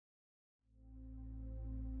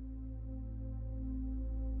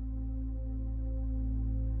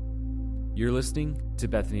You're listening to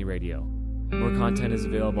Bethany Radio. More content is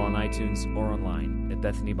available on iTunes or online at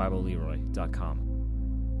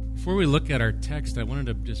BethanyBibleLeroy.com. Before we look at our text, I wanted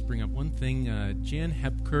to just bring up one thing. Jan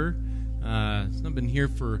Hepker has not been here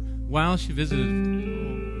for a while. She visited a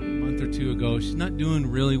month or two ago. She's not doing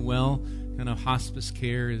really well. Kind of hospice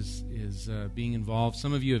care is being involved.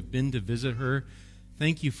 Some of you have been to visit her.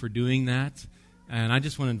 Thank you for doing that. And I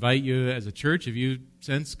just want to invite you as a church, if you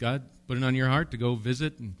sense God put it on your heart to go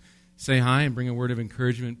visit and say hi and bring a word of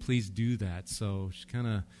encouragement, please do that. So she's kind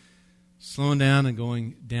of slowing down and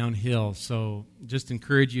going downhill. So just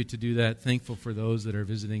encourage you to do that. Thankful for those that are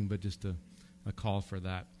visiting, but just a call for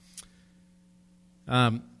that.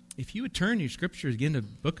 If you would turn your scriptures again to the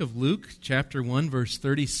book of Luke, chapter 1, verse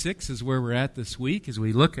 36 is where we're at this week as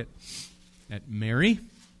we look at Mary.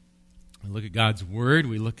 We look at God's Word.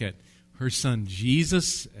 We look at her son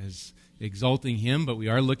Jesus as exalting him, but we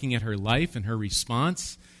are looking at her life and her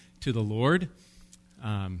response to the Lord.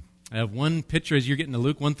 I have one picture as you're getting to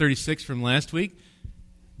Luke 136 from last week.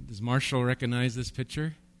 Does Marshall recognize this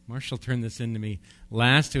picture? Marshall turned this in to me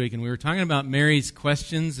last week, and we were talking about Mary's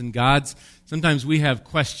questions and God's. Sometimes we have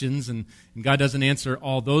questions, and God doesn't answer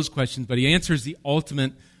all those questions, but he answers the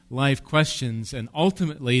ultimate life questions, and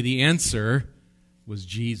ultimately the answer was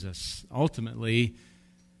Jesus. Ultimately,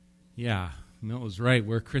 Milt was right,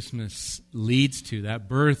 where Christmas leads to. That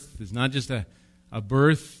birth is not just a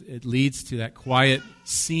birth, it leads to that quiet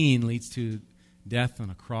scene, leads to death on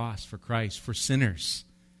a cross for Christ, for sinners,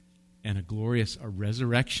 and a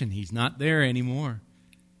resurrection. He's not there anymore.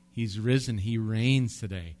 He's risen. He reigns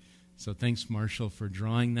today. So thanks, Marshall, for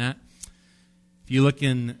drawing that. If you look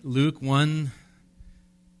in Luke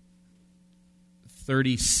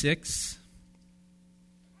 1:36,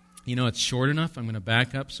 you know it's short enough. I'm going to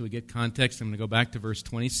back up so we get context. I'm going to go back to verse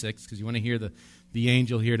 26 because you want to hear the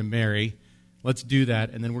angel here to Mary. Let's do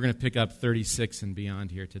that, and then we're going to pick up 36 and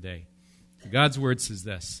beyond here today. God's Word says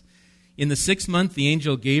this. In the 6th month, the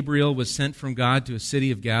angel Gabriel was sent from God to a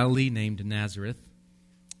city of Galilee named Nazareth,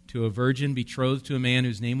 to a virgin betrothed to a man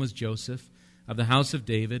whose name was Joseph, of the house of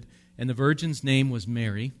David, and the virgin's name was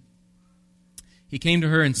Mary. He came to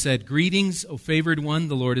her and said, "Greetings, O favored one,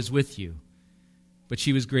 the Lord is with you." But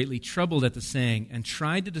she was greatly troubled at the saying, and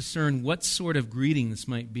tried to discern what sort of greeting this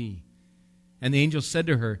might be. And the angel said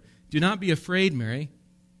to her, "Do not be afraid, Mary,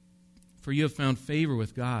 for you have found favor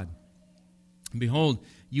with God. And behold,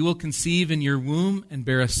 you will conceive in your womb and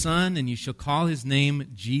bear a son, and you shall call his name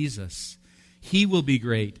Jesus. He will be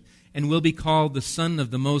great, and will be called the Son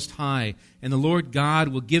of the Most High. And the Lord God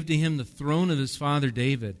will give to him the throne of his father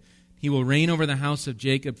David. He will reign over the house of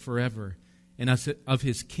Jacob forever, and of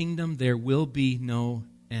his kingdom there will be no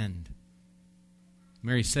end."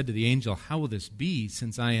 Mary said to the angel, "How will this be,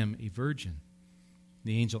 since I am a virgin?"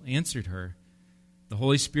 The angel answered her, "The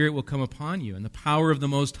Holy Spirit will come upon you, and the power of the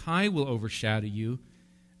Most High will overshadow you.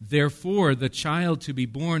 Therefore, the child to be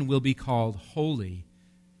born will be called Holy,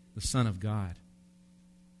 the Son of God.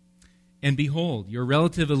 And behold, your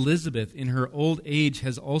relative Elizabeth in her old age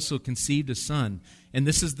has also conceived a son, and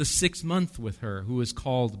this is the 6th month with her, who is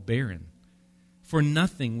called barren. For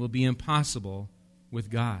nothing will be impossible with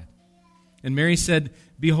God." And Mary said,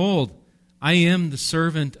 "Behold, I am the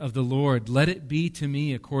servant of the Lord. Let it be to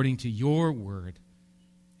me according to your word."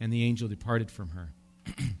 And the angel departed from her.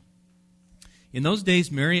 In those days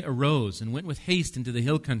Mary arose and went with haste into the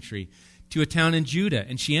hill country to a town in Judah,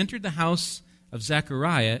 and she entered the house of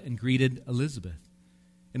Zechariah and greeted Elizabeth.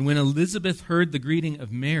 And when Elizabeth heard the greeting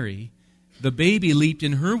of Mary, the baby leaped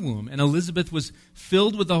in her womb, and Elizabeth was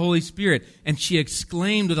filled with the Holy Spirit, and she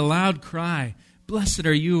exclaimed with a loud cry, "Blessed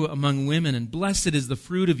are you among women, and blessed is the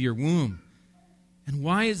fruit of your womb. And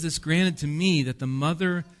why is this granted to me, that the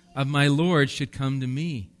mother of my Lord should come to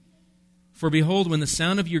me? For behold, when the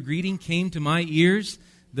sound of your greeting came to my ears,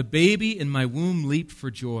 the baby in my womb leaped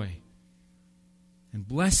for joy. And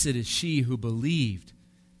blessed is she who believed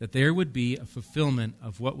that there would be a fulfillment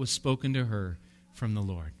of what was spoken to her from the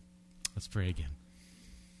Lord." Let's pray again.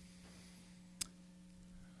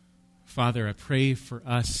 Father, I pray for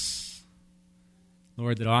us,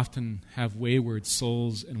 Lord, that often have wayward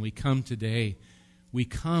souls, and we come today. We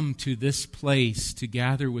come to this place to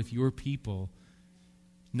gather with your people,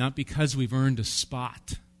 not because we've earned a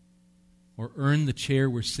spot or earned the chair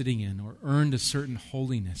we're sitting in or earned a certain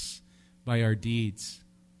holiness by our deeds.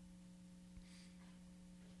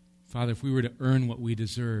 Father, if we were to earn what we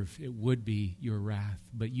deserve, it would be your wrath.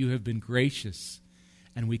 But you have been gracious,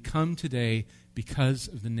 and we come today because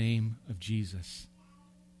of the name of Jesus.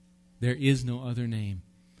 There is no other name.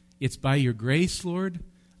 It's by your grace, Lord,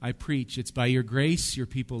 I preach. It's by your grace your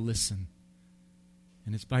people listen.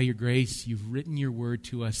 And it's by your grace you've written your word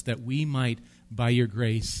to us that we might, by your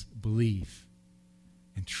grace, believe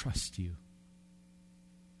and trust you.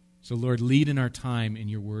 So, Lord, lead in our time in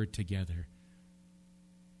your word together.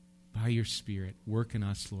 By your Spirit, work in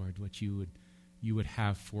us, Lord, what you would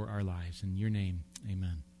have for our lives. In your name,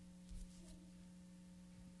 amen.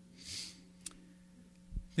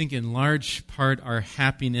 I think in large part our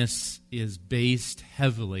happiness is based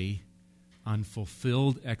heavily on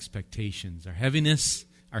fulfilled expectations. Our happiness,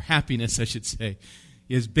 I should say,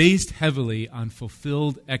 is based heavily on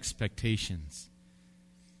fulfilled expectations.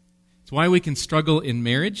 It's why we can struggle in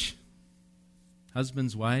marriage.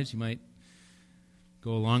 Husbands, wives, you might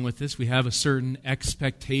go along with this. We have a certain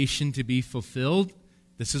expectation to be fulfilled.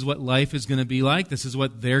 This is what life is going to be like. This is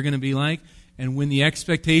what they're going to be like. And when the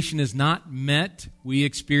expectation is not met, we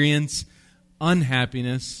experience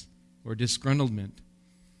unhappiness or disgruntlement.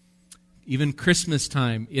 Even Christmas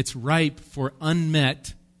time, it's ripe for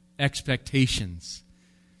unmet expectations.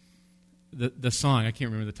 The song, I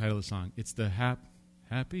can't remember the title of the song. It's the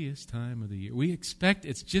happiest time of the year. We expect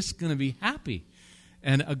it's just going to be happy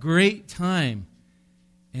and a great time.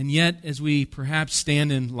 And yet, as we perhaps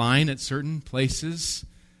stand in line at certain places,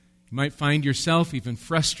 you might find yourself even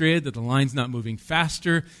frustrated that the line's not moving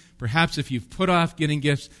faster. Perhaps if you've put off getting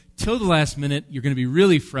gifts till the last minute, you're going to be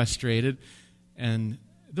really frustrated. And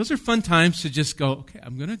those are fun times to just go, okay,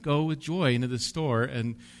 I'm going to go with joy into the store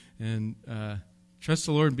and trust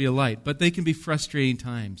the Lord and be a light. But they can be frustrating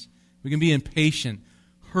times. We can be impatient,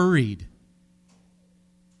 hurried.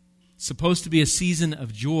 It's supposed to be a season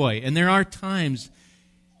of joy. And there are times,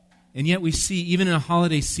 and yet we see, even in a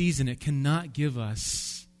holiday season, it cannot give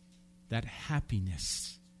us that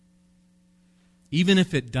happiness. Even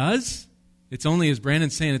if it does, it's only, as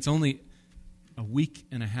Brandon's saying, it's only a week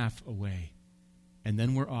and a half away. And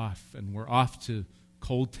then we're off, and we're off to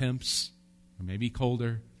cold temps, or maybe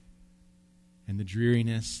colder, and the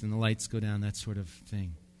dreariness, and the lights go down, that sort of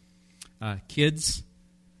thing. Kids,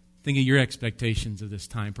 think of your expectations of this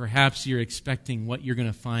time. Perhaps you're expecting what you're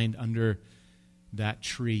going to find under that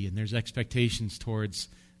tree, and there's expectations towards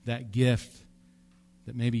that gift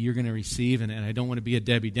that maybe you're going to receive, and I don't want to be a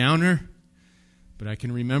Debbie Downer, but I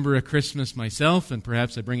can remember a Christmas myself, and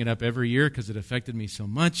perhaps I bring it up every year because it affected me so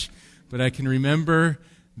much, but I can remember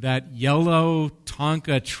that yellow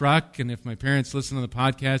Tonka truck, and if my parents listen to the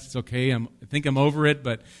podcast, it's okay, I think I'm over it,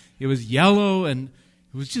 but it was yellow, and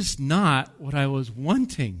it was just not what I was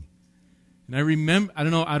wanting. And I remember, I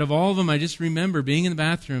don't know, out of all of them, I just remember being in the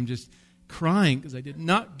bathroom just crying because I did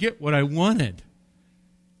not get what I wanted.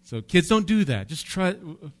 So kids, don't do that. Just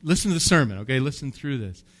listen to the sermon, okay? Listen through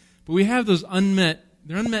this. But we have those unmet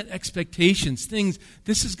expectations, things,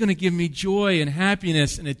 this is going to give me joy and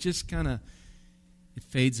happiness, and it just it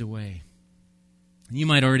fades away. And you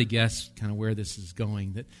might already guess kind of where this is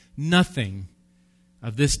going, that nothing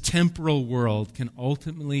of this temporal world can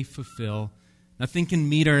ultimately fulfill, nothing can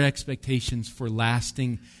meet our expectations for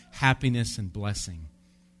lasting happiness and blessing.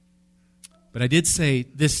 But I did say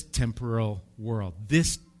this temporal world,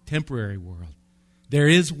 this temporary world. There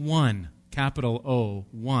is one, capital O,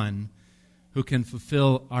 one, who can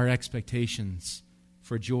fulfill our expectations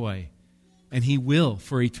for joy. And He will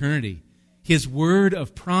for eternity. His word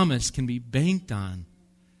of promise can be banked on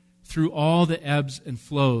through all the ebbs and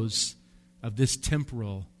flows of this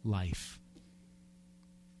temporal life.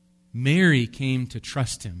 Mary came to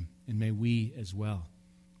trust Him, and may we as well.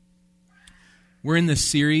 We're in this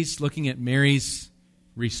series looking at Mary's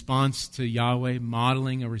response to Yahweh,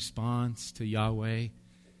 modeling a response to Yahweh.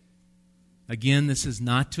 Again, this is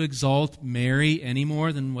not to exalt Mary any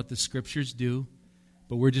more than what the Scriptures do,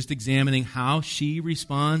 but we're just examining how she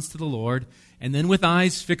responds to the Lord, and then with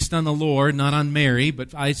eyes fixed on the Lord, not on Mary,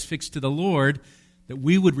 but eyes fixed to the Lord, that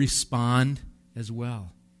we would respond as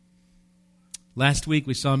well. Last week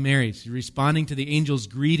we saw Mary responding to the angel's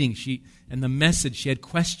greeting and the message. She had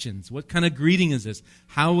questions. What kind of greeting is this?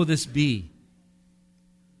 How will this be?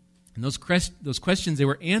 And those questions, they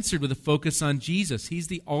were answered with a focus on Jesus. He's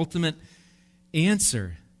the ultimate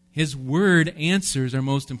answer. His word answers our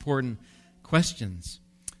most important questions.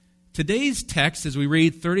 Today's text, as we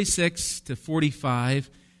read 36 to 45,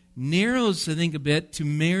 narrows, I think, a bit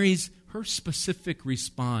to her specific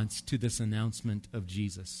response to this announcement of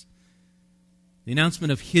Jesus. The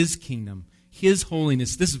announcement of His kingdom, His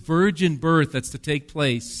holiness, this virgin birth that's to take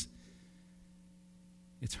place.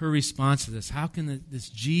 It's her response to this. How can this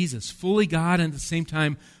Jesus, fully God and at the same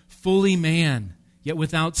time fully man, yet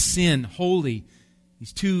without sin, holy,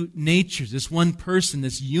 these two natures, this one person,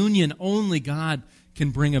 this union only God can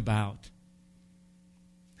bring about?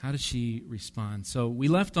 How does she respond? So we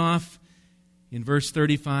left off in verse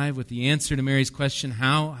 35 with the answer to Mary's question,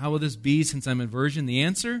 how will this be since I'm a virgin? The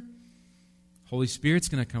answer, Holy Spirit's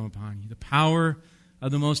going to come upon you. The power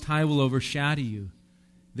of the Most High will overshadow you.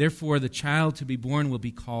 Therefore, the child to be born will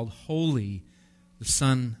be called Holy, the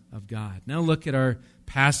Son of God. Now look at our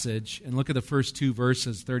passage and look at the first two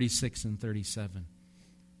verses, 36 and 37.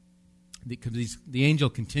 Because the angel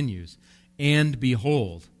continues, and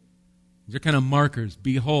behold. These are kind of markers.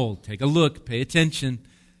 Behold, take a look, pay attention.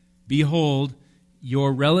 Behold,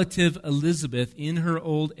 your relative Elizabeth in her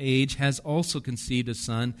old age has also conceived a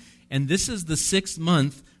son, and this is the 6th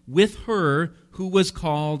month with her who was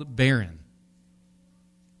called barren.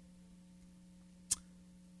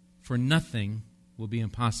 For nothing will be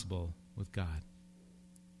impossible with God.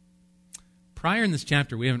 Prior in this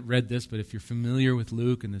chapter, we haven't read this, but if you're familiar with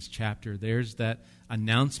Luke in this chapter, there's that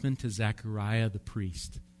announcement to Zechariah the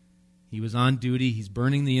priest. He was on duty, he's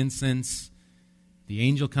burning the incense. The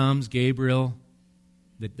angel comes, Gabriel,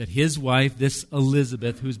 that his wife, this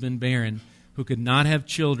Elizabeth, who's been barren, who could not have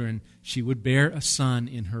children, she would bear a son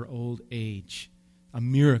in her old age. A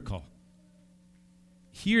miracle.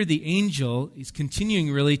 Here the angel is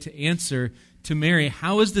continuing really to answer to Mary,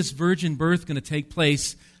 how is this virgin birth going to take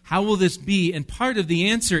place? How will this be? And part of the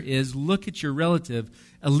answer is, look at your relative,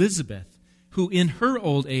 Elizabeth, who in her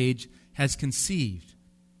old age has conceived.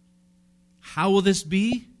 How will this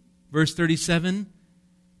be? Verse 37,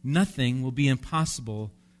 nothing will be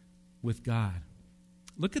impossible with God.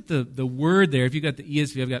 Look at the word there. If you've got the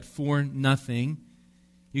ESV, I've got for nothing.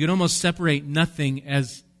 You can almost separate nothing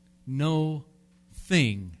as no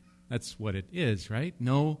thing. That's what it is, right?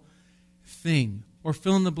 No thing. Or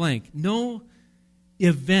fill in the blank. No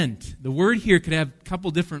event. The word here could have a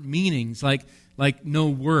couple different meanings, like no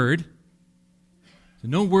word. So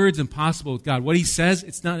no word's impossible with God. What he says,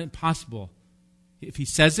 it's not impossible. If he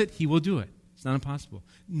says it, he will do it. It's not impossible.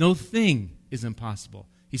 No thing is impossible.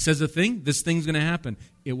 He says a thing, this thing's going to happen.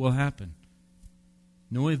 It will happen.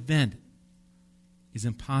 No event is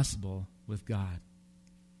impossible with God.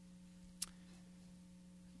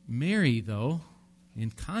 Mary, though,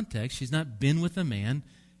 in context, she's not been with a man.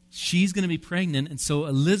 She's going to be pregnant, and so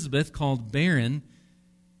Elizabeth, called barren,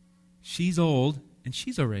 she's old, and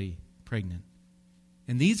she's already pregnant.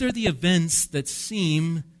 And these are the events that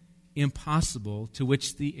seem impossible, to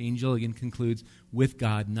which the angel again concludes, with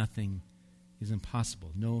God nothing is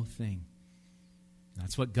impossible. No thing.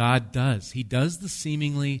 That's what God does. He does the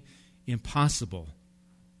seemingly impossible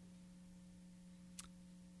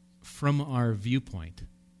from our viewpoint.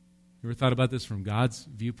 You ever thought about this from God's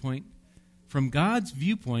viewpoint? From God's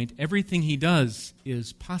viewpoint, everything he does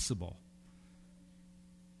is possible.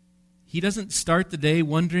 He doesn't start the day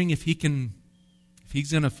wondering if he's going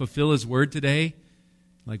to fulfill his word today.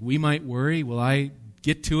 Like we might worry, will I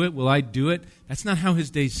get to it? Will I do it? That's not how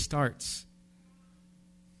his day starts.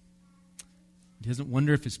 He doesn't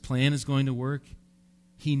wonder if his plan is going to work.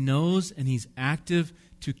 He knows and he's active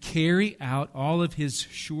to carry out all of his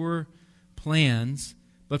sure plans.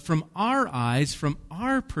 But from our eyes, from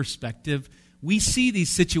our perspective, we see these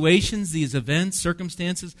situations, these events,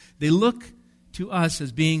 circumstances, they look to us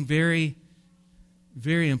as being very,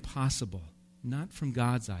 very impossible. Not from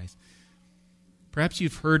God's eyes. Perhaps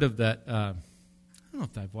you've heard of that, I don't know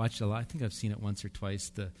if I've watched a lot, I think I've seen it once or twice,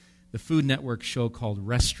 the Food Network show called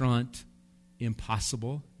Restaurant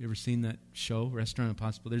Impossible. You ever seen that show, Restaurant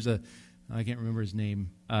Impossible? I can't remember his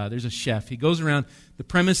name. There's a chef. He goes around, the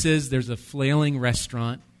premise is there's a flailing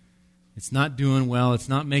restaurant. It's not doing well, it's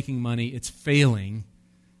not making money, it's failing.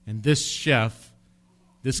 And this chef,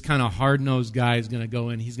 this kind of hard-nosed guy is going to go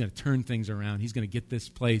in, he's going to turn things around. He's going to get this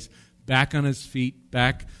place back on his feet,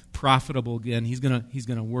 back profitable again. He's going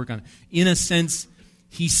to work on it. In a sense,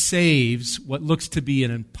 he saves what looks to be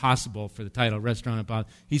an impossible, for the title, Restaurant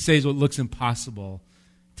Impossible. He saves what looks impossible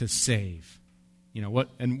to save. You know what?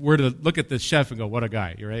 And we're to look at the chef and go, what a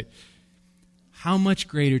guy, you're right. How much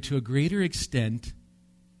greater, to a greater extent,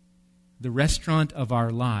 the restaurant of our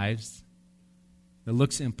lives that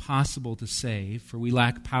looks impossible to save, for we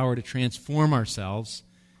lack power to transform ourselves,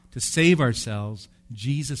 to save ourselves,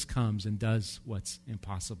 Jesus comes and does what's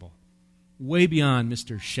impossible. Way beyond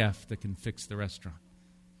Mr. Chef that can fix the restaurant.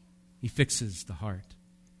 He fixes the heart.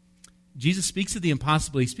 Jesus speaks of the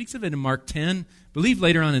impossible. He speaks of it in Mark 10. I believe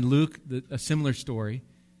later on in Luke, a similar story.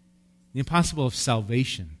 The impossible of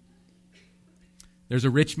salvation. There's a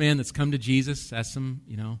rich man that's come to Jesus, asks him,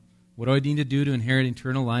 what do I need to do to inherit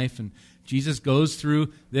eternal life? And Jesus goes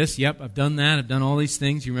through this. Yep, I've done that. I've done all these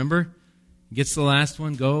things. You remember? Gets the last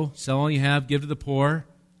one. Go, sell all you have, give to the poor.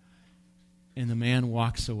 And the man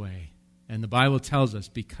walks away. And the Bible tells us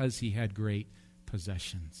because he had great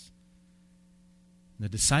possessions. The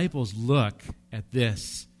disciples look at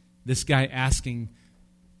this guy asking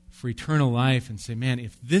for eternal life and say, man,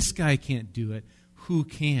 if this guy can't do it, who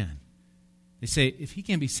can? They say, if he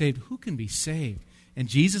can't be saved, who can be saved? And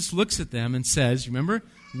Jesus looks at them and says, remember,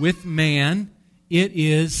 with man it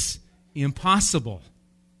is impossible,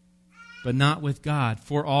 but not with God,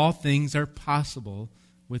 for all things are possible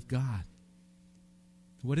with God.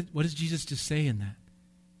 What does Jesus just say in that?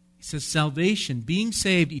 He says salvation, being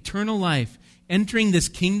saved, eternal life, entering this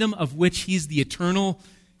kingdom of which he's the eternal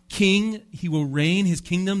king. He will reign his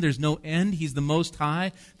kingdom. There's no end. He's the Most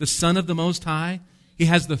High, the Son of the Most High. He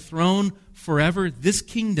has the throne forever. This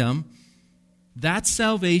kingdom, that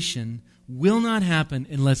salvation will not happen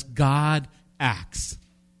unless God acts.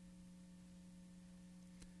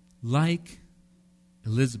 Like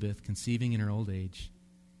Elizabeth conceiving in her old age,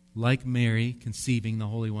 like Mary conceiving the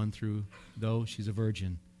Holy One though she's a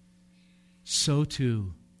virgin, so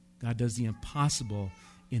too God does the impossible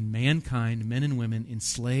in mankind, men and women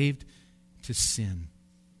enslaved to sin.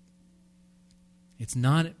 It's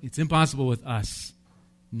impossible with us,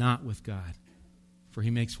 not with God. For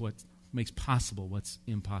he makes possible what's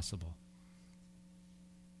impossible.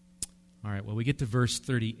 All right, well, we get to verse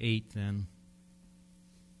 38 then.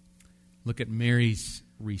 Look at Mary's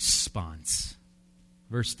response.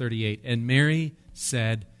 Verse 38, and Mary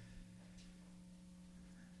said,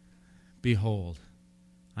 behold,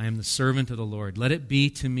 I am the servant of the Lord. Let it be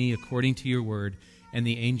to me according to your word. And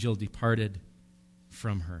the angel departed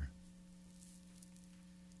from her.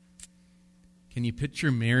 Can you picture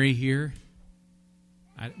Mary here?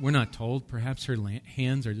 We're not told. Perhaps her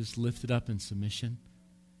hands are just lifted up in submission.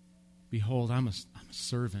 Behold, I'm a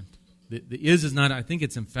servant. The is not, I think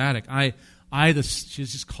it's emphatic. She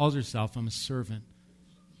just calls herself, I'm a servant.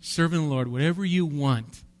 Servant of the Lord, whatever you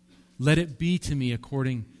want, let it be to me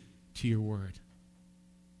according to your word.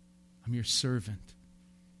 I'm your servant.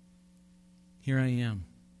 Here I am,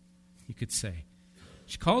 you could say.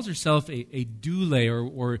 She calls herself a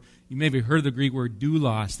doule, or you maybe heard the Greek word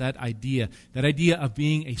doulos, that idea of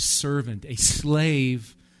being a servant, a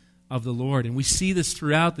slave of the Lord. And we see this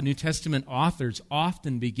throughout the New Testament. Authors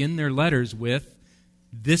often begin their letters with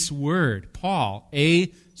this word, Paul,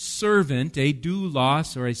 a servant, a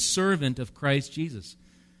doulos, or a servant of Christ Jesus.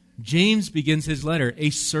 James begins his letter, a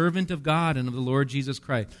servant of God and of the Lord Jesus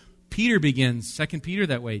Christ. Peter begins, 2 Peter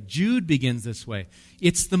that way. Jude begins this way.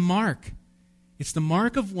 It's the mark. It's the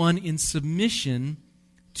mark of one in submission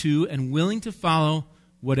to and willing to follow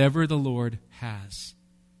whatever the Lord has.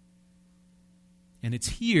 And it's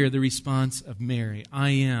here the response of Mary.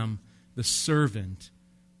 I am the servant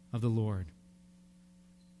of the Lord.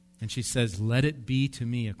 And she says, let it be to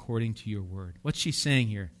me according to your word. What's she saying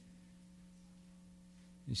here?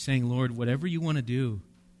 She's saying, Lord, whatever you want to do,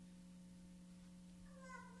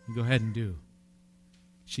 you go ahead and do.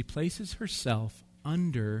 She places herself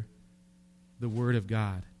under the word of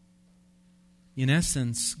God. In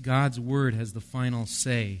essence, God's word has the final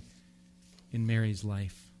say in Mary's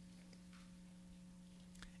life.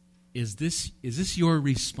 Is this your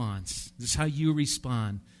response? Is this how you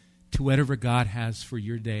respond to whatever God has for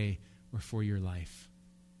your day or for your life?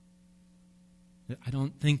 I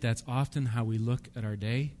don't think that's often how we look at our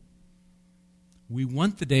day. We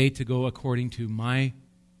want the day to go according to my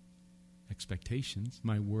expectations,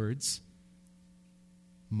 my words,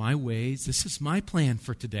 my ways. This is my plan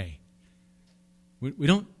for today. We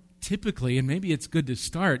don't typically, and maybe it's good to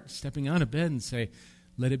start stepping out of bed and say,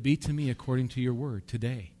 let it be to me according to your word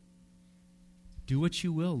today. Do what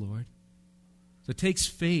you will, Lord. So it takes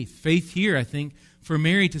faith. Faith here, I think, for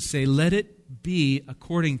Mary to say, let it be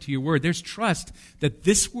according to your word. There's trust that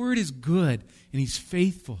this word is good and he's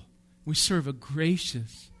faithful. We serve a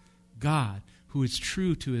gracious God who is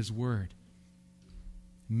true to his word.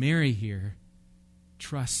 Mary here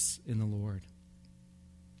trusts in the Lord.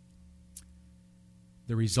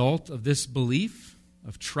 The result of this belief,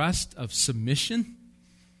 of trust, of submission,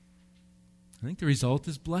 I think the result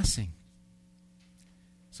is blessing.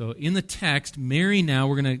 So in the text, Mary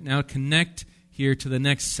we're going to now connect here to the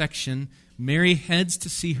next section. Mary heads to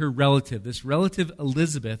see her relative, this relative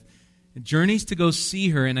Elizabeth, journeys to go see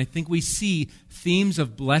her, and I think we see themes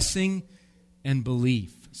of blessing and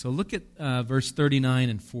belief. So look at verse 39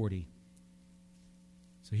 and 40.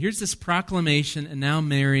 So here's this proclamation, and now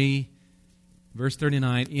Mary, verse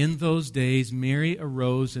 39, in those days Mary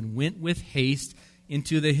arose and went with haste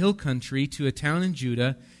into the hill country to a town in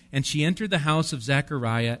Judah, and she entered the house of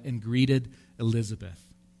Zechariah and greeted Elizabeth.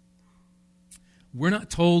 We're not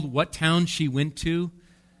told what town she went to,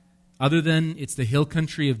 other than it's the hill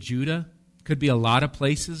country of Judah. Could be a lot of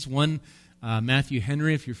places. One, Matthew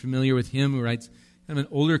Henry, if you're familiar with him, who writes kind of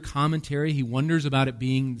an older commentary. He wonders about it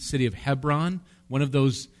being the city of Hebron, one of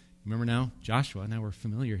those, remember now, Joshua, now we're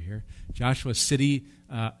familiar here. Joshua city,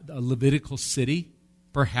 a Levitical city.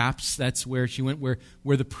 Perhaps that's where she went, where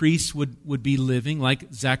the priests would be living,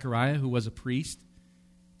 like Zechariah, who was a priest.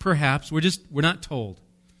 Perhaps. We're not told.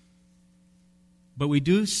 But we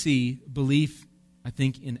do see belief, I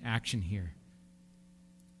think, in action here.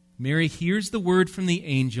 Mary hears the word from the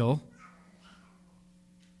angel,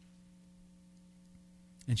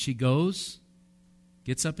 and she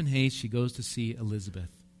gets up in haste, she goes to see Elizabeth.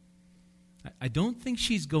 I don't think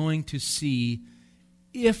she's going to see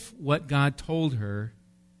if what God told her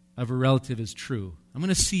of her relative is true. I'm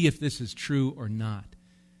going to see if this is true or not.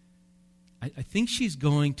 I think she's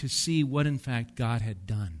going to see what, in fact, God had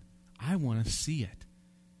done. I want to see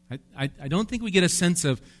it. I don't think we get a sense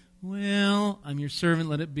of, well, I'm your servant,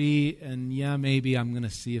 let it be, and yeah, maybe I'm going to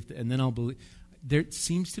see if, and then I'll believe. There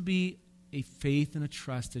seems to be a faith and a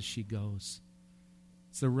trust as she goes.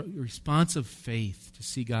 It's a response of faith to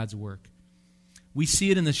see God's work. We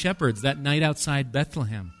see it in the shepherds that night outside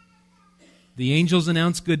Bethlehem. The angels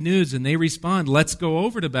announce good news, and they respond, let's go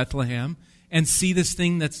over to Bethlehem and see this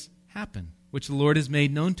thing that's happened, which the Lord has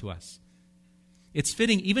made known to us. It's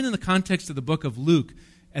fitting, even in the context of the book of Luke,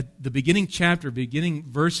 at the beginning chapter, beginning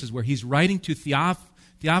verses, where he's writing to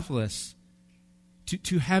Theophilus,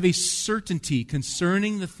 to have a certainty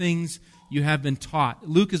concerning the things you have been taught.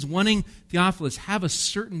 Luke is wanting Theophilus, have a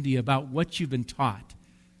certainty about what you've been taught.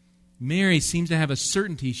 Mary seems to have a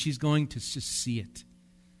certainty she's going to just see it.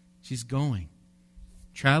 She's going,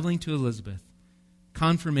 traveling to Elizabeth.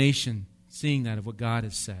 Confirmation, seeing that of what God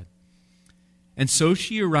has said. And so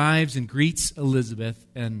she arrives and greets Elizabeth,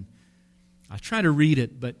 and I'll try to read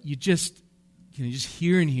it, but you just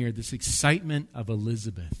hear in here this excitement of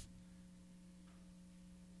Elizabeth.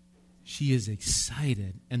 She is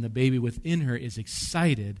excited, and the baby within her is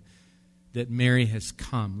excited that Mary has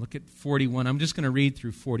come. Look at 41. I'm just going to read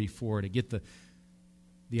through 44 to get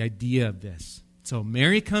the idea of this. So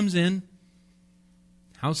Mary comes in,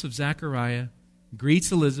 house of Zechariah,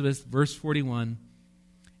 greets Elizabeth, verse 41.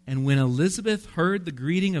 And when Elizabeth heard the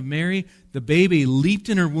greeting of Mary, the baby leaped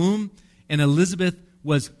in her womb, and Elizabeth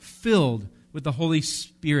was filled with the Holy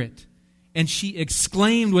Spirit. And she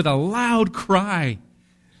exclaimed with a loud cry,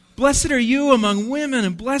 "Blessed are you among women,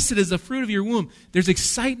 and blessed is the fruit of your womb." There's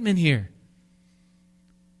excitement here.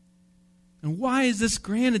 And why is this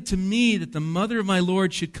granted to me, that the mother of my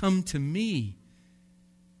Lord should come to me?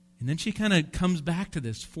 And then she kind of comes back to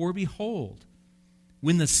this. For behold,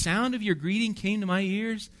 when the sound of your greeting came to my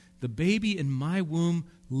ears, the baby in my womb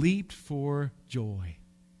leaped for joy.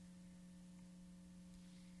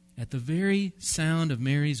 At the very sound of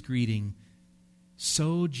Mary's greeting,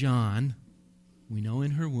 so John, we know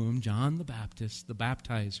in her womb, John the Baptist, the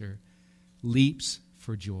baptizer, leaps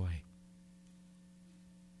for joy.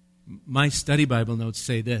 My study Bible notes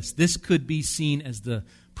say this. This could be seen as the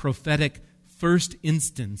prophetic first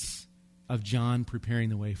instance of John preparing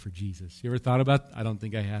the way for Jesus. You ever thought about that? I don't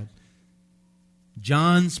think I had.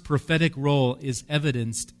 John's prophetic role is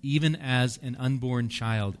evidenced even as an unborn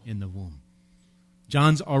child in the womb.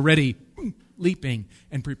 John's already leaping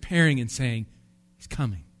and preparing and saying, He's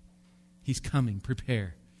coming. He's coming.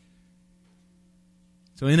 Prepare.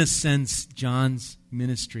 So in a sense, John's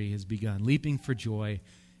ministry has begun, leaping for joy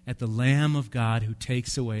at the Lamb of God who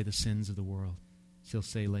takes away the sins of the world, he'll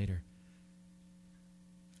say later.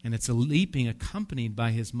 And it's a leaping accompanied by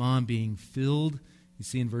his mom being filled. You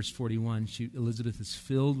see in verse 41, Elizabeth is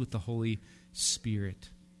filled with the Holy Spirit.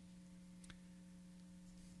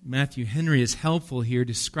 Matthew Henry is helpful here,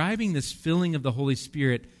 describing this filling of the Holy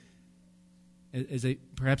Spirit as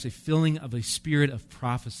perhaps a filling of a spirit of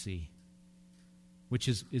prophecy, which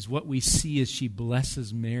is what we see as she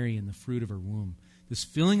blesses Mary in the fruit of her womb. This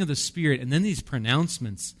filling of the Spirit, and then these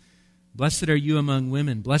pronouncements. Blessed are you among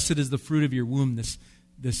women. Blessed is the fruit of your womb.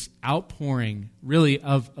 This outpouring, really,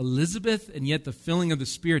 of Elizabeth, and yet the filling of the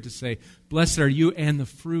Spirit to say, blessed are you and the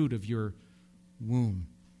fruit of your womb.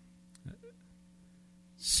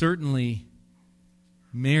 Certainly,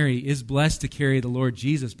 Mary is blessed to carry the Lord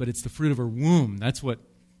Jesus, but it's the fruit of her womb. That's what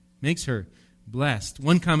makes her blessed.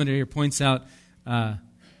 One commentator points out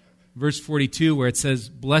verse 42 where it says,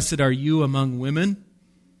 blessed are you among women.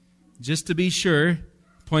 Just to be sure,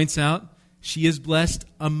 points out, she is blessed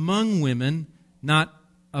among women, not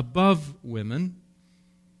above women.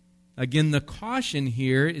 Again, the caution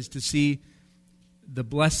here is to see the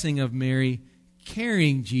blessing of Mary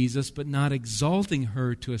carrying Jesus, but not exalting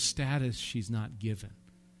her to a status she's not given.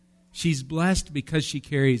 She's blessed because she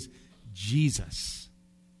carries Jesus.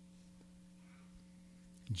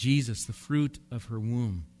 Jesus, the fruit of her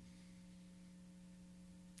womb.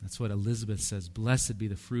 That's what Elizabeth says. Blessed be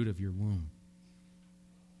the fruit of your womb.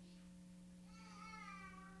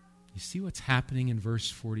 You see what's happening in verse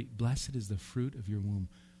 40? Blessed is the fruit of your womb.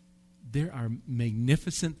 There are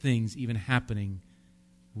magnificent things even happening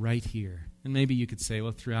right here. And maybe you could say,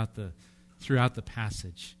 well, throughout the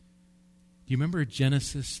passage. Do you remember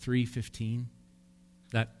Genesis 3:15?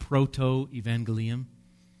 That proto-evangelium?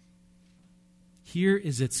 Here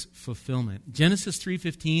is its fulfillment. Genesis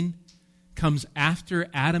 3:15 comes after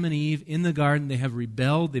Adam and Eve in the garden. They have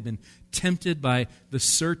rebelled. They've been tempted by the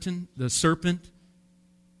serpent.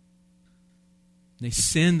 They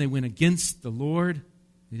sinned. They went against the Lord.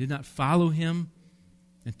 They did not follow him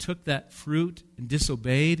and took that fruit and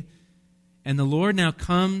disobeyed. And the Lord now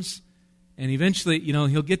comes, and eventually,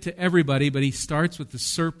 he'll get to everybody, but he starts with the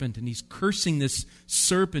serpent, and he's cursing this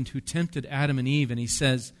serpent who tempted Adam and Eve. And he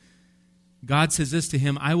says, God says this to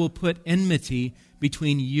him, I will put enmity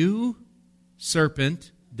between you,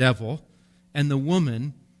 serpent, devil, and the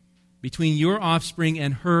woman, between your offspring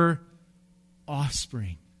and her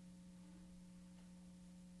offspring.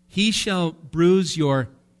 He shall bruise your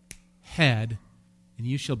head, and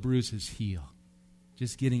you shall bruise his heel.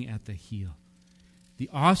 Just getting at the heel. The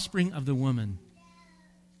offspring of the woman.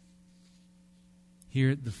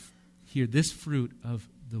 Here, this fruit of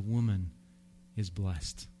the woman is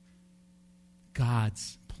blessed.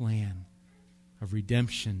 God's plan of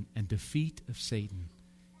redemption and defeat of Satan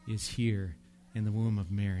is here in the womb of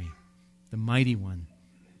Mary. The mighty one.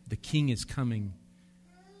 The king is coming.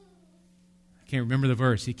 I can't remember the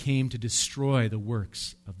verse. He came to destroy the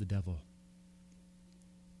works of the devil.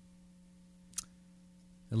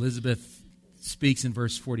 Elizabeth speaks in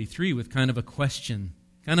verse 43 with kind of a question.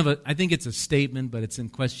 I think it's a statement, but it's in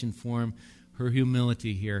question form. Her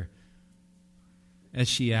humility here. As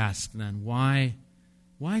she asks then, why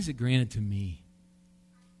is it granted to me?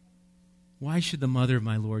 Why should the mother of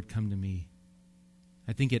my Lord come to me?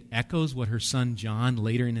 I think it echoes what her son John,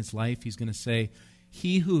 later in his life, he's going to say,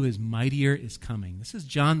 he who is mightier is coming. This is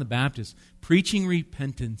John the Baptist preaching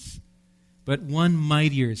repentance, but one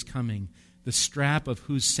mightier is coming, the strap of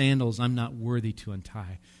whose sandals I'm not worthy to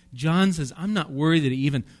untie. John says, I'm not worthy to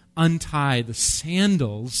even untie the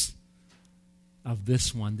sandals of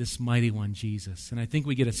this one, this mighty one, Jesus. And I think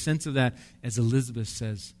we get a sense of that as Elizabeth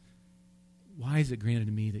says, why is it granted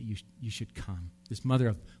to me that you should come? This mother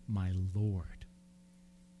of my Lord.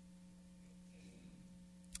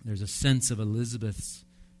 There's a sense of Elizabeth's,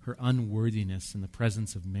 her unworthiness in the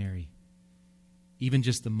presence of Mary. Even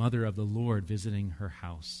just the mother of the Lord visiting her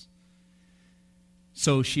house.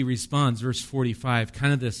 So she responds, verse 45,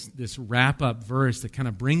 kind of this wrap-up verse that kind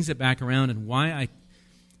of brings it back around, and why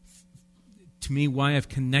I've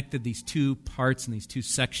connected these two parts and these two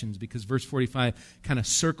sections, because verse 45 kind of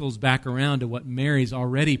circles back around to what Mary's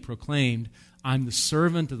already proclaimed. I'm the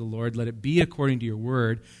servant of the Lord, let it be according to your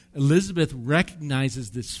word. Elizabeth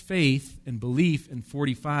recognizes this faith and belief in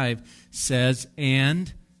 45, says,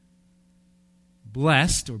 and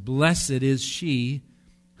blessed is she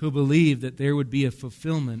who believed that there would be a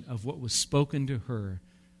fulfillment of what was spoken to her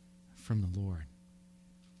from the Lord.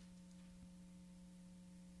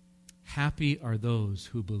 Happy are those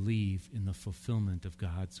who believe in the fulfillment of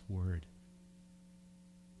God's word.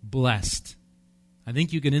 Blessed. I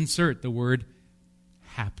think you can insert the word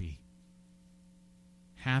happy.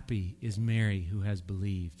 Happy is Mary who has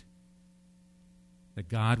believed that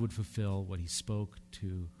God would fulfill what he spoke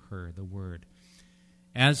to her, the word.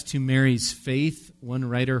 As to Mary's faith, one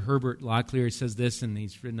writer, Herbert Locklear, says this, and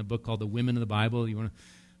he's written a book called The Women of the Bible. You want to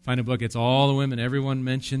find a book, it's all the women, everyone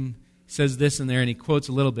mentioned. Says this in there, and he quotes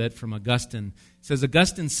a little bit from Augustine. It says,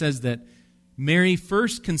 Augustine says that Mary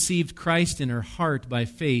first conceived Christ in her heart by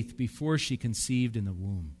faith before she conceived in the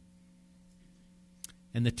womb.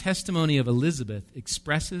 And the testimony of Elizabeth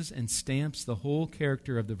expresses and stamps the whole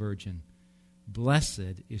character of the Virgin.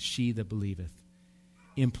 Blessed is she that believeth,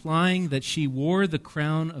 implying that she wore the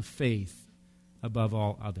crown of faith above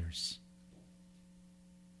all others.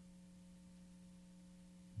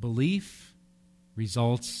 Belief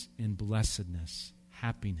results in blessedness,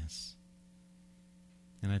 happiness.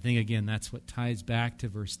 And I think, again, that's what ties back to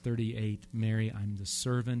verse 38. Mary, I'm the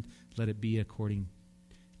servant. Let it be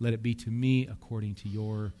to me according to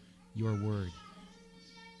your word.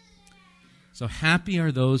 So happy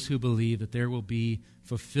are those who believe that there will be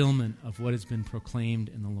fulfillment of what has been proclaimed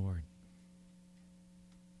in the Lord.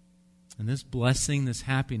 And this blessing, this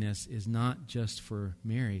happiness is not just for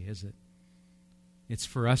Mary, is it? It's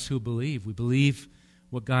for us who believe. We believe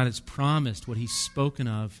what God has promised, what he's spoken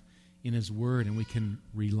of in his word, and we can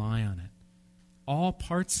rely on it. All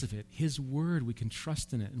parts of it, his word, we can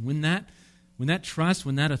trust in it. And when that trust,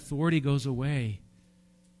 when that authority goes away,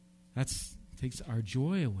 That takes our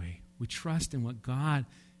joy away. We trust in what God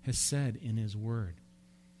has said in His Word.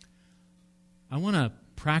 I want to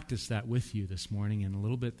practice that with you this morning in a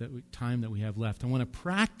little bit time that we have left. I want to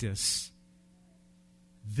practice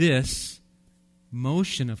this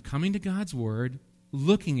motion of coming to God's Word,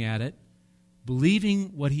 looking at it,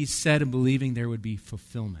 believing what He said, and believing there would be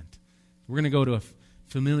fulfillment. We're going to go to a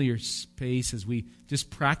familiar space as we just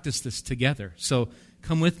practice this together. So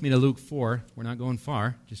come with me to Luke 4. We're not going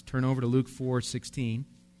far. Just turn over to Luke 4:16.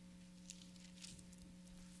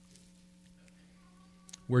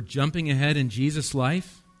 We're jumping ahead in Jesus'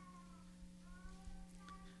 life.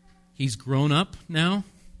 He's grown up now.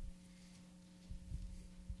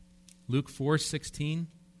 Luke 4:16.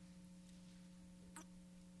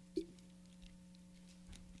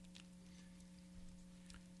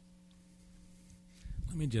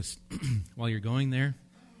 Let me just, while you're going there,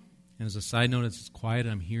 and as a side note, it's quiet,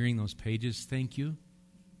 I'm hearing those pages. Thank you.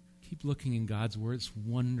 Keep looking in God's Word. It's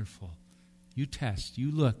wonderful. You test,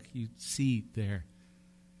 you look, you see there.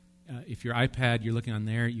 If your iPad, you're looking on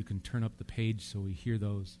there, you can turn up the page so we hear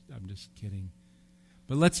those. I'm just kidding.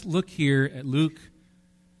 But let's look here at Luke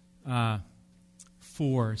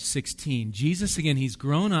 4:16. Jesus, again, He's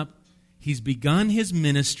grown up. He's begun His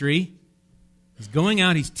ministry. He's going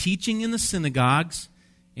out. He's teaching in the synagogues.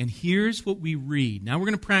 And here's what we read. Now we're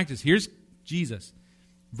going to practice. Here's Jesus.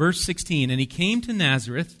 Verse 16. And He came to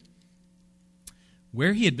Nazareth,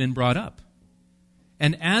 where He had been brought up.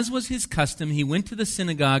 And as was His custom, He went to the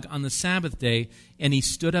synagogue on the Sabbath day, and He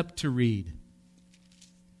stood up to read.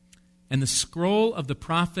 And the scroll of the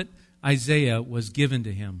prophet Isaiah was given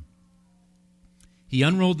to Him. He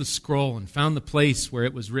unrolled the scroll and found the place where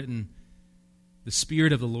it was written, "The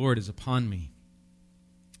Spirit of the Lord is upon me,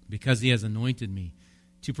 because He has anointed me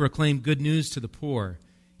to proclaim good news to the poor.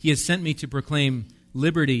 He has sent me to proclaim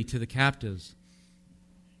liberty to the captives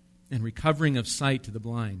and recovering of sight to the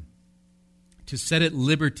blind, to set at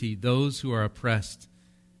liberty those who are oppressed,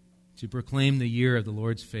 to proclaim the year of the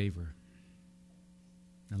Lord's favor."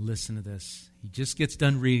 Now listen to this. He just gets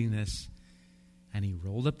done reading this, and he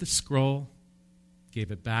rolled up the scroll,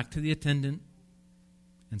 gave it back to the attendant,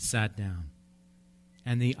 and sat down.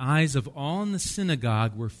 And the eyes of all in the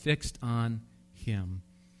synagogue were fixed on him.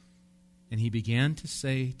 And he began to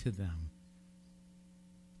say to them,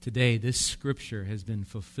 "Today this scripture has been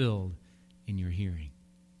fulfilled in your hearing."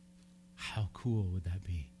 How cool would that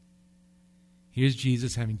be? Here's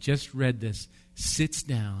Jesus, having just read this, sits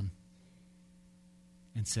down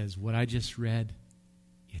and says, what I just read,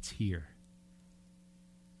 it's here.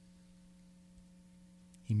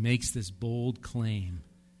 He makes this bold claim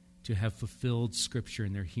to have fulfilled Scripture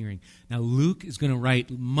in their hearing. Now, Luke is going to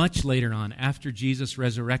write much later on, after Jesus'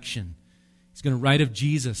 resurrection. He's going to write of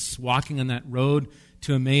Jesus walking on that road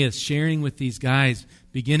to Emmaus, sharing with these guys,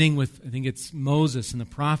 beginning with, I think it's Moses and the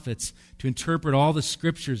prophets, to interpret all the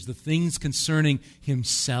Scriptures, the things concerning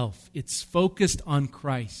Himself. It's focused on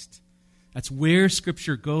Christ. That's where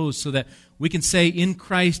Scripture goes, so that we can say in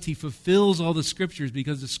Christ He fulfills all the Scriptures,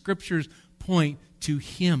 because the Scriptures point to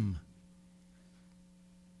Him.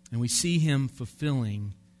 And we see Him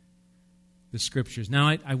fulfilling the Scriptures. Now,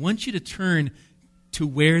 I want you to turn to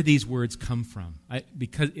where these words come from,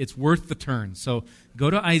 because it's worth the turn. So go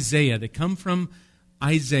to Isaiah. They come from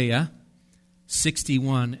Isaiah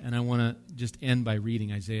 61, and I want to just end by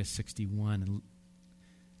reading Isaiah 61.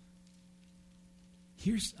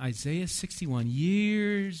 Here's Isaiah 61,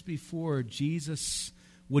 years before Jesus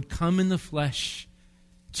would come in the flesh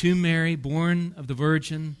to Mary, born of the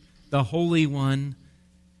Virgin, the Holy One.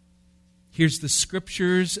 Here's the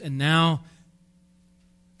Scriptures, and now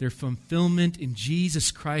their fulfillment in Jesus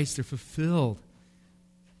Christ. They're fulfilled.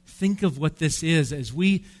 Think of what this is as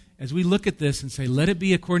we look at this and say, let it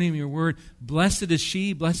be according to your word. Blessed is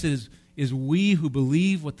she, blessed is we who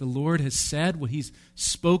believe what the Lord has said, what He's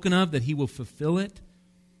spoken of, that He will fulfill it.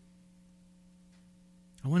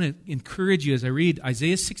 I want to encourage you as I read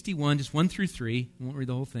Isaiah 61, just 1 through 3. I won't read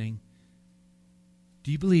the whole thing.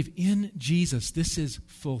 Do you believe in Jesus this is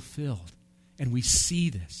fulfilled? And we see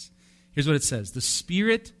this. Here's what it says. The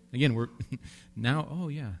Spirit, again, we're now, oh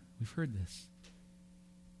yeah, we've heard this.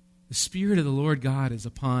 The Spirit of the Lord God is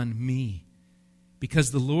upon me,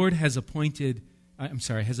 because the Lord has anointed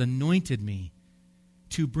me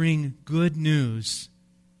to bring good news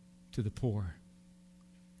to the poor.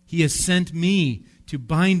 He has sent me to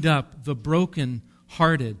bind up the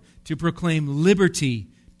brokenhearted, to proclaim liberty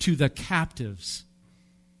to the captives,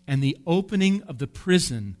 and the opening of the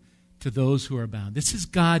prison to those who are bound. This is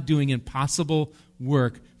God doing impossible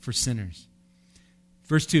work for sinners.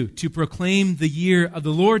 Verse 2, to proclaim the year of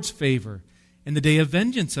the Lord's favor and the day of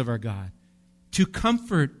vengeance of our God, to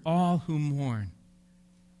comfort all who mourn,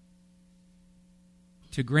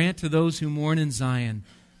 to grant to those who mourn in Zion,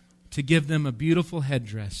 to give them a beautiful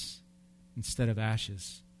headdress instead of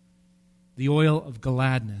ashes, the oil of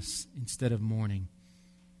gladness instead of mourning,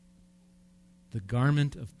 the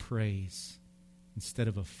garment of praise instead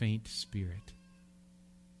of a faint spirit,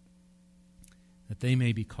 that they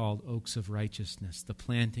may be called oaks of righteousness, the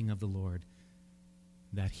planting of the Lord,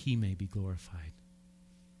 that he may be glorified.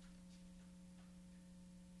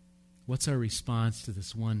 What's our response to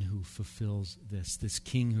this one who fulfills this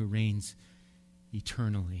King who reigns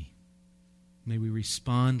eternally? May we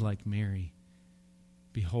respond like Mary.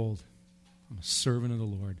 Behold, I'm a servant of the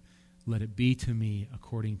Lord. Let it be to me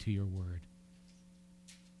according to your word.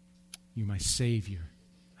 You're my Savior.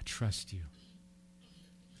 I trust you.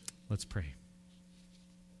 Let's pray.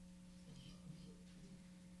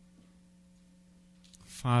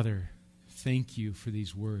 Father, thank you for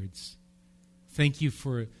these words. Thank you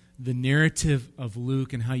for the narrative of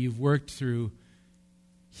Luke and how you've worked through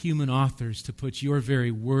human authors to put your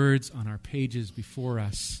very words on our pages before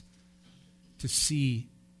us, to see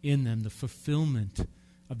in them the fulfillment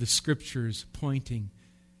of the Scriptures pointing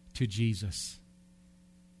to Jesus.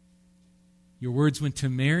 Your words went to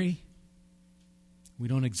Mary. We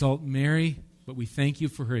don't exalt Mary, but we thank you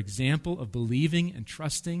for her example of believing and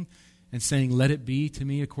trusting and saying, let it be to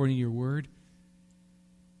me according to your word.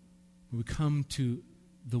 We come to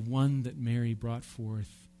the one that Mary brought forth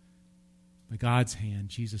by God's hand,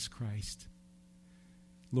 Jesus Christ.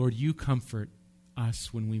 Lord, you comfort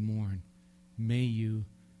us when we mourn. May you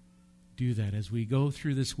do that as we go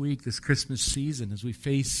through this week, this Christmas season, as we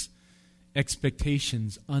face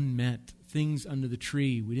expectations unmet, things under the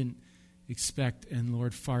tree we didn't expect, and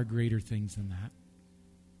Lord, far greater things than that.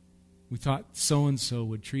 We thought so-and-so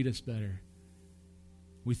would treat us better.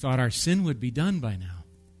 We thought our sin would be done by now.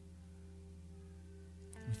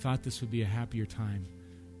 We thought this would be a happier time.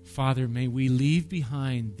 Father, may we leave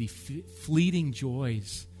behind the fleeting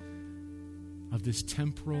joys of this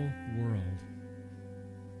temporal world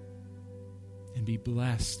and be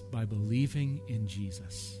blessed by believing in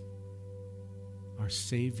Jesus, our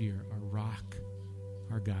Savior, our rock,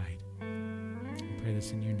 our guide. I pray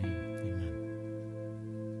this in your name. Amen.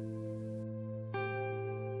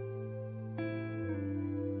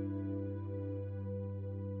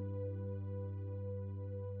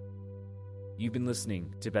 You've been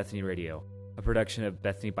listening to Bethany Radio, a production of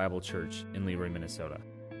Bethany Bible Church in Leroy, Minnesota.